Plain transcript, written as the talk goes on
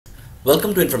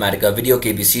Welcome to Informatica Video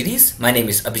KB series. My name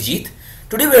is Abhijit.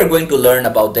 Today we are going to learn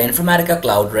about the Informatica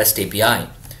Cloud REST API.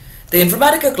 The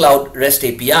Informatica Cloud REST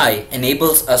API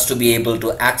enables us to be able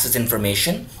to access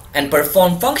information and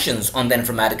perform functions on the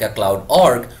Informatica Cloud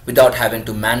org without having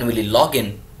to manually log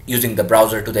in using the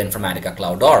browser to the Informatica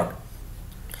Cloud org.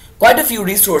 Quite a few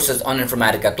resources on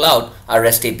Informatica Cloud are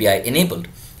REST API enabled.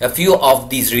 A few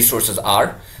of these resources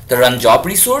are the run job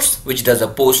resource, which does a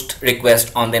post request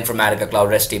on the Informatica Cloud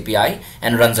REST API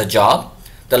and runs a job.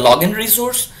 The login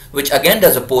resource, which again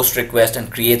does a post request and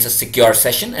creates a secure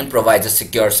session and provides a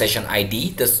secure session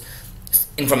ID, this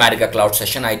Informatica Cloud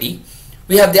session ID.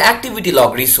 We have the activity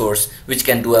log resource, which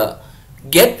can do a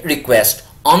get request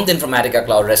on the Informatica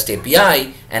Cloud REST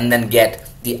API and then get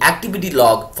the activity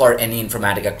log for any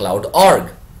Informatica Cloud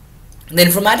org. The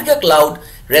Informatica Cloud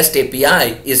REST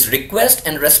API is request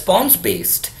and response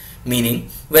based, meaning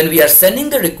when we are sending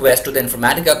the request to the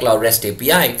Informatica Cloud REST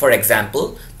API, for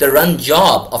example, the run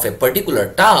job of a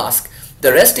particular task,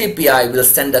 the REST API will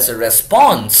send us a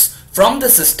response from the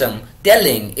system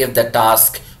telling if the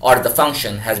task or the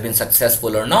function has been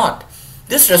successful or not.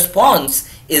 This response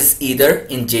is either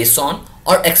in JSON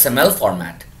or XML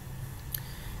format.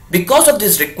 Because of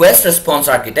this request response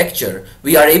architecture,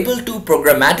 we are able to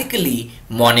programmatically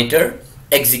monitor,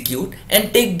 execute,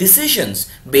 and take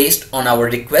decisions based on our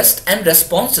requests and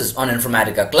responses on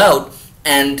Informatica Cloud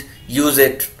and use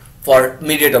it for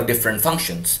myriad of different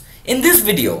functions. In this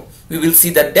video, we will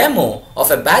see the demo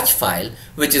of a batch file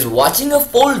which is watching a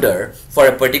folder for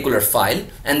a particular file,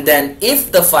 and then if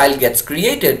the file gets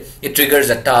created, it triggers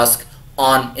a task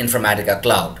on Informatica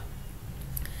Cloud.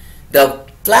 The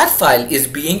flat file is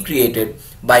being created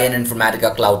by an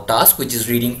Informatica Cloud task which is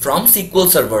reading from SQL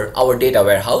Server, our data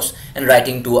warehouse, and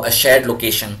writing to a shared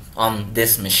location on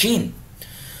this machine.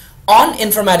 On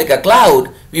Informatica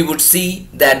Cloud, we would see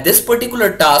that this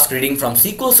particular task reading from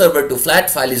SQL Server to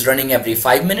flat file is running every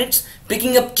 5 minutes,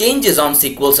 picking up changes on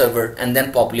SQL Server and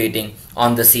then populating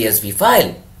on the CSV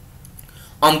file.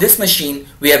 On this machine,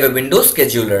 we have a Windows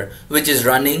scheduler which is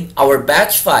running our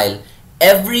batch file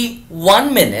every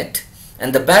 1 minute,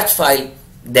 and the batch file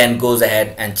then goes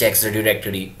ahead and checks the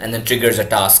directory and then triggers a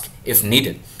task if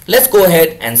needed. Let's go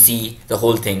ahead and see the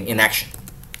whole thing in action.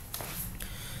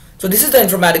 So this is the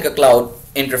Informatica Cloud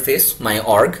interface, my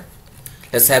org.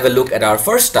 Let's have a look at our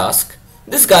first task.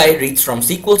 This guy reads from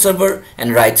SQL Server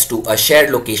and writes to a shared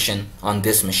location on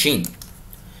this machine.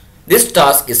 This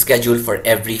task is scheduled for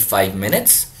every 5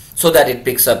 minutes so that it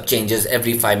picks up changes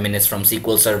every 5 minutes from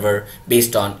SQL Server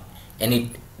based on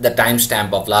the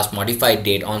timestamp of last modified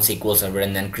date on SQL Server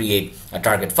and then create a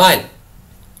target file.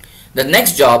 The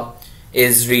next job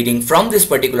is reading from this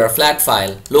particular flat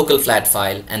file, local flat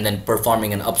file, and then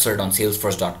performing an upsert on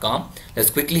salesforce.com.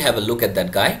 Let's quickly have a look at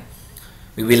that guy.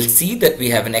 We will see that we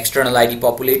have an external ID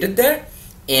populated there,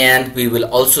 and we will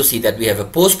also see that we have a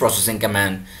post-processing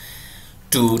command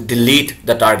to delete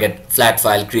the target flat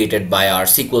file created by our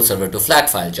SQL Server to flat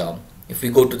file job. If we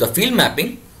go to the field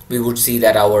mapping, we would see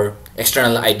that our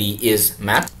external ID is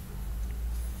mapped.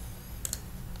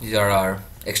 These are our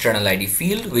external ID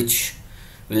field which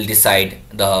will decide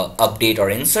the update or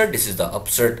insert. This is the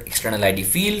upsert external ID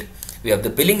field. We have the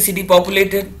billing CD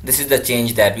populated. This is the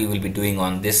change that we will be doing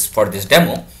on this for this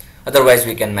demo. Otherwise,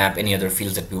 we can map any other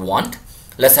fields that we want.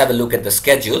 Let's have a look at the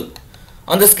schedule.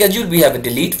 On the schedule, we have a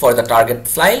delete for the target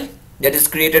file that is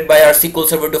created by our SQL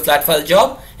Server to flat file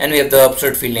job, and we have the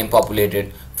upsert field name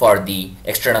populated for the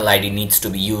external ID needs to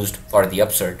be used for the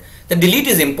upsert. The delete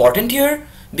is important here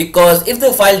because if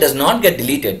the file does not get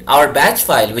deleted, our batch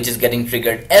file, which is getting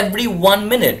triggered every 1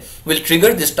 minute, will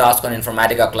trigger this task on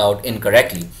Informatica Cloud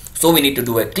incorrectly. So we need to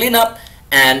do a cleanup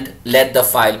and let the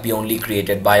file be only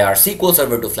created by our SQL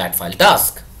Server to flat file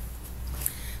task.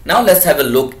 Now let's have a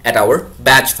look at our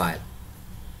batch file.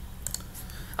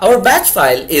 Our batch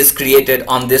file is created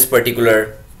on this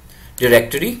particular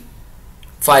directory,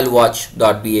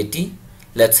 filewatch.bat.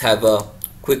 Let's have a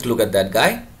quick look at that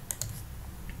guy.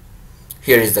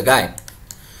 Here is the guy.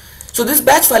 So this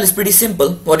batch file is pretty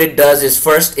simple. What it does is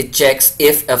first it checks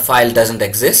if a file doesn't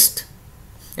exist,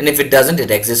 and if it doesn't,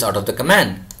 it exits out of the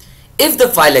command. If the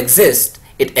file exists,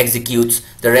 it executes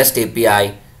the REST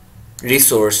API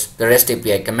resource, the REST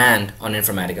API command on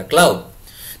Informatica Cloud.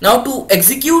 Now to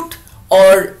execute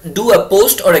or do a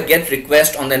post or a get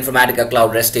request on the Informatica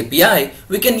Cloud REST API,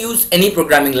 we can use any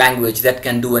programming language that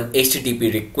can do an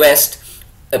HTTP request,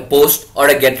 a post, or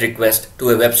a get request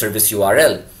to a web service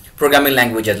URL. Programming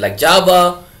languages like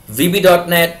Java,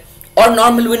 VB.NET, or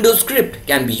normal Windows script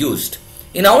can be used.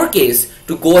 In our case,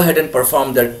 to go ahead and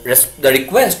perform the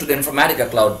request to the Informatica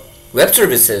Cloud web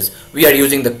services, we are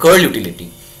using the curl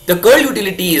utility. The curl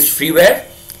utility is freeware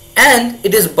and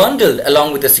it is bundled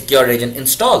along with the secure agent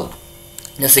install.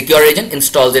 The secure agent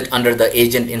installs it under the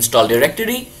agent install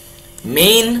directory,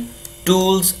 main,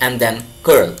 tools, and then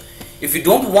curl. If you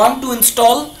don't want to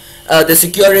install the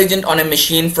secure agent on a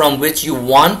machine from which you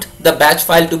want the batch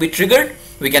file to be triggered,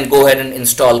 we can go ahead and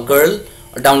install curl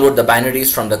or download the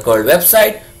binaries from the curl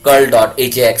website,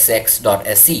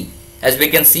 curl.haxx.se. As we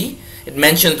can see, it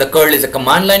mentions the curl is a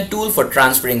command line tool for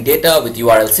transferring data with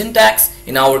URL syntax.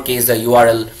 In our case,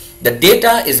 the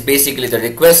data is basically the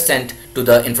request sent to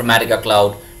the Informatica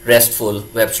Cloud RESTful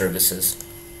web services.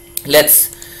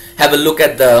 Let's have a look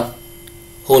at the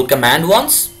whole command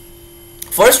once.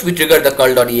 First, we trigger the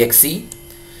curl.exe.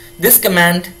 This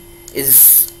command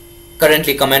is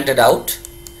currently commented out.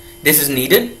 This is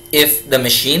needed if the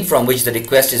machine from which the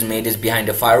request is made is behind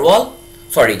a firewall.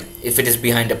 If it is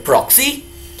behind a proxy.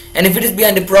 And if it is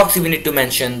behind a proxy, we need to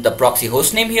mention the proxy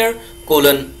hostname here,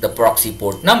 the proxy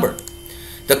port number.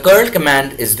 The curl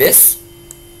command is this.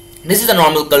 This is a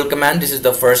normal curl command. This is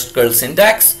the first curl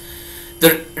syntax.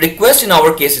 The request in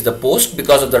our case is the post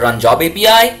because of the run job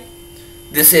API.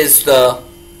 This is the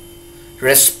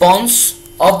response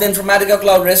of the Informatica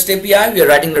Cloud REST API. We are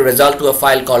writing the result to a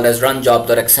file called as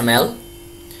runjob.xml.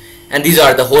 And these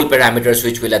are the whole parameters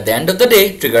which will at the end of the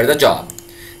day trigger the job.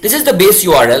 This is the base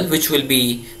URL which will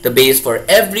be the base for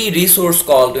every resource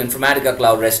call to Informatica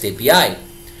Cloud REST API.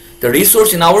 The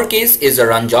resource in our case is the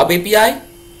run job API,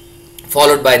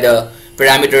 followed by the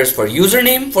parameters for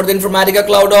username for the Informatica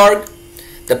Cloud org,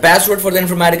 the password for the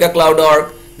Informatica Cloud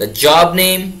org, the job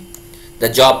name, the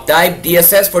job type,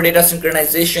 DSS for data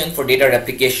synchronization, for data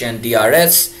replication,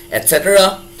 DRS,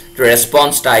 etc. The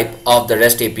response type of the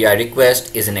REST API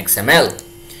request is in XML.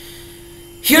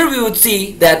 Here we would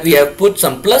see that we have put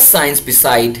some plus signs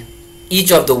beside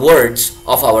each of the words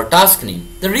of our task name.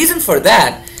 The reason for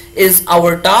that is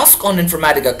our task on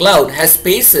Informatica Cloud has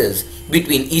spaces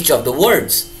between each of the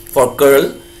words. For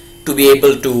curl to be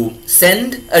able to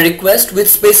send a request with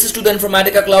spaces to the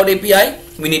Informatica Cloud API,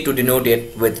 we need to denote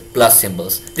it with plus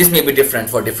symbols. This may be different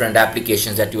for different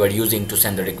applications that you are using to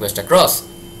send the request across.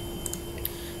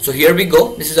 So here we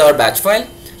go. This is our batch file.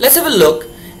 Let's have a look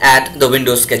at the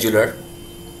Windows scheduler.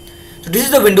 So this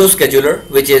is the Windows scheduler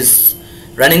which is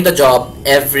running the job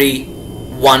every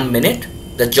 1 minute,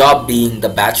 the job being the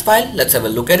batch file. Let's have a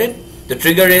look at it. The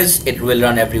trigger is it will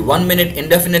run every 1 minute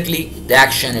indefinitely. The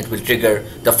action, it will trigger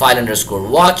the file underscore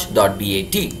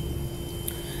watch.bat.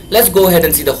 Let's go ahead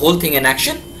and see the whole thing in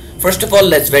action. First of all,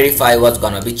 let's verify what's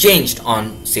gonna be changed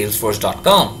on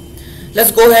salesforce.com.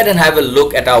 Let's go ahead and have a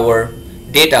look at our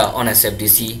data on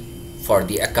SFDC for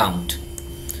the account.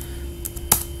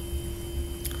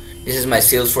 This is my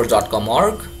salesforce.com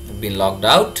org. I've been logged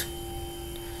out.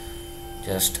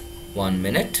 Just 1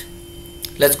 minute.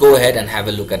 Let's go ahead and have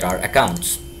a look at our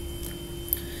accounts.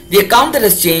 The account that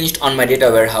has changed on my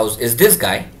data warehouse is this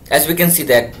guy. As we can see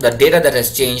that the data that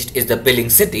has changed is the billing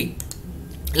city.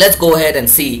 Let's go ahead and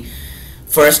see.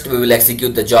 First, we will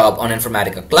execute the job on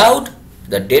Informatica Cloud,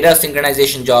 the data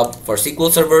synchronization job for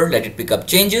SQL Server, let it pick up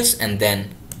changes, and then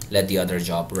let the other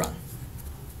job run.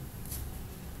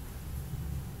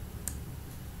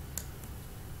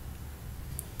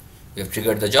 We have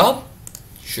triggered the job.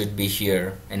 Should be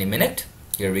here any minute.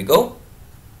 Here we go.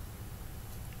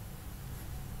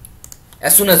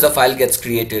 As soon as the file gets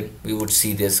created, we would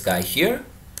see this guy here.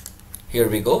 Here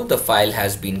we go. The file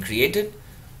has been created.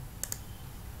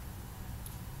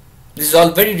 This is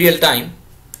all very real time.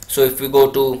 So if we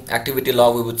go to activity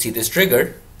log, we would see this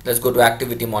triggered. Let's go to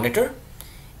activity monitor.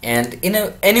 And in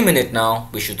any minute now,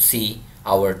 we should see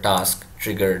our task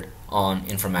triggered on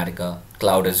Informatica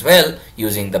Cloud as well,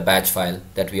 using the batch file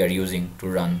that we are using to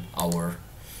run our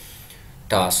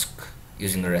task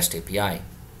using the REST API.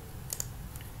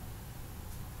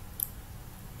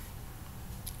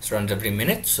 It runs every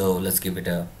minute, so let's give it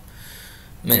a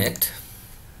minute.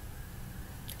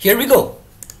 Here we go.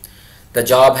 The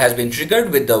job has been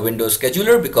triggered with the Windows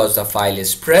scheduler because the file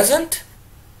is present,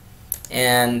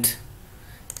 and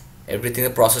everything, the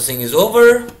processing is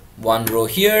over. One row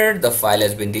here, the file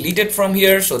has been deleted from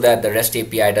here so that the REST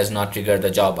API does not trigger the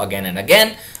job again and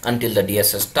again until the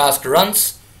DSS task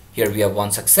runs. Here we have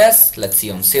one success. Let's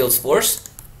see on Salesforce.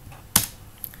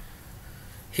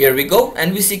 Here we go,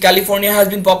 and we see California has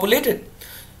been populated.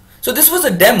 So this was a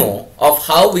demo of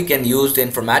how we can use the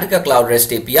Informatica Cloud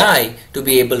REST API to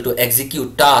be able to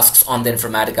execute tasks on the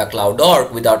Informatica Cloud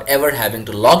org without ever having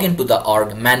to log into the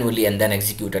org manually and then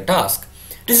execute a task.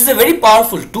 This is a very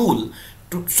powerful tool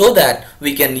so that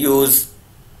we can use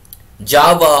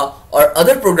Java or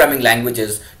other programming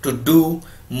languages to do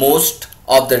most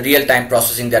of the real-time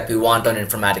processing that we want on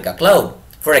Informatica Cloud.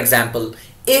 For example,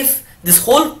 if this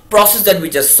whole process that we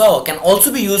just saw can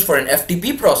also be used for an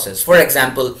FTP process. For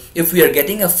example, if we are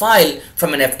getting a file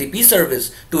from an FTP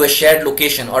service to a shared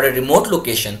location or a remote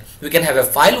location, we can have a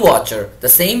file watcher, the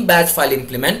same batch file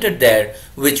implemented there,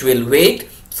 which will wait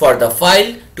for the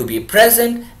file to be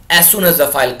present. As soon as the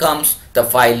file comes, the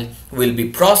file will be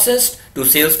processed to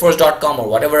salesforce.com or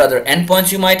whatever other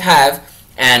endpoints you might have,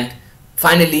 and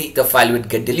finally the file will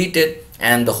get deleted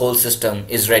and the whole system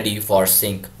is ready for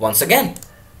sync once again.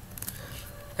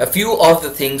 A few of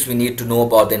the things we need to know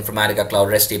about the Informatica Cloud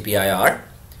REST API are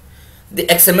the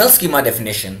XML schema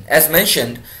definition. As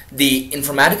mentioned, the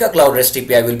Informatica Cloud REST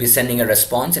API will be sending a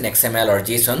response in XML or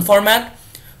JSON format.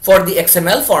 For the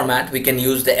XML format, we can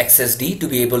use the XSD to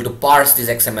be able to parse these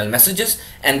XML messages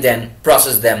and then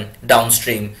process them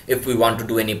downstream if we want to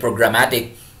do any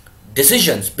programmatic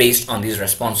decisions based on these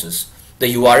responses.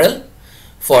 The URL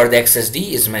for the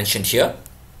XSD is mentioned here.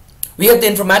 We have the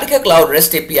Informatica Cloud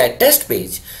REST API test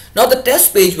page. Now the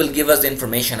test page will give us the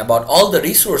information about all the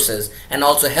resources and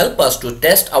also help us to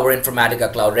test our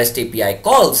Informatica Cloud REST API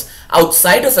calls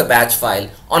outside of a batch file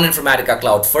on Informatica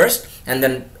Cloud first, and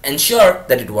then ensure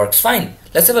that it works fine.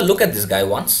 Let's have a look at this guy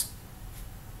once.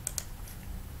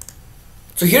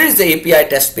 So here is the API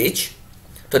test page.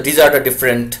 So these are the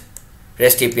different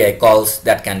REST API calls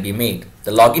that can be made.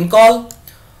 The login call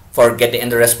for getting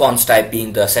the response type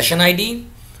being the session ID,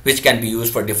 which can be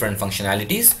used for different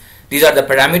functionalities. These are the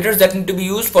parameters that need to be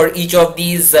used for each of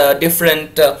these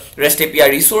different REST API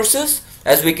resources.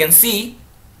 As we can see,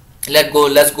 let's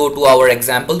go to our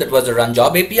example that was the run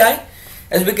job API.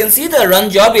 As we can see, the run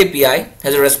job API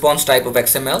has a response type of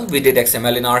XML. We did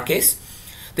XML in our case.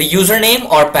 The username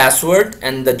or password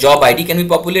and the job ID can be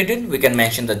populated. We can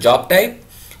mention the job type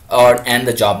and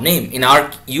the job name. In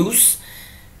our use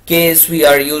case, we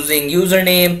are using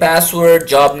username, password,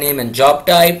 job name, and job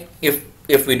type.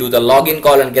 If we do the login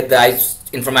call and get the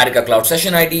Informatica Cloud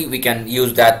Session ID, we can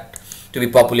use that to be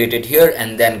populated here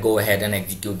and then go ahead and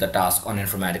execute the task on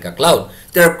Informatica Cloud.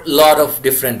 There are a lot of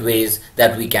different ways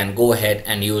that we can go ahead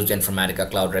and use the Informatica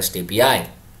Cloud REST API.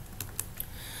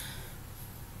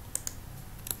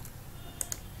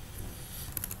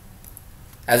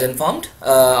 As informed,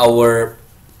 our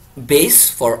base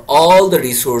for all the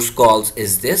resource calls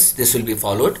is this. This will be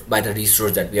followed by the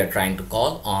resource that we are trying to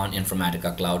call on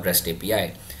Informatica Cloud REST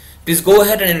API. Please go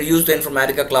ahead and use the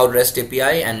Informatica Cloud REST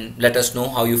API and let us know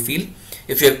how you feel.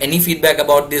 If you have any feedback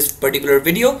about this particular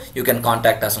video, you can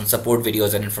contact us on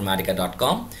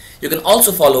supportvideos@informatica.com. You can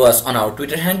also follow us on our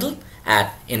Twitter handle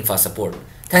 @infasupport.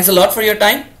 Thanks a lot for your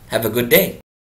time. Have a good day.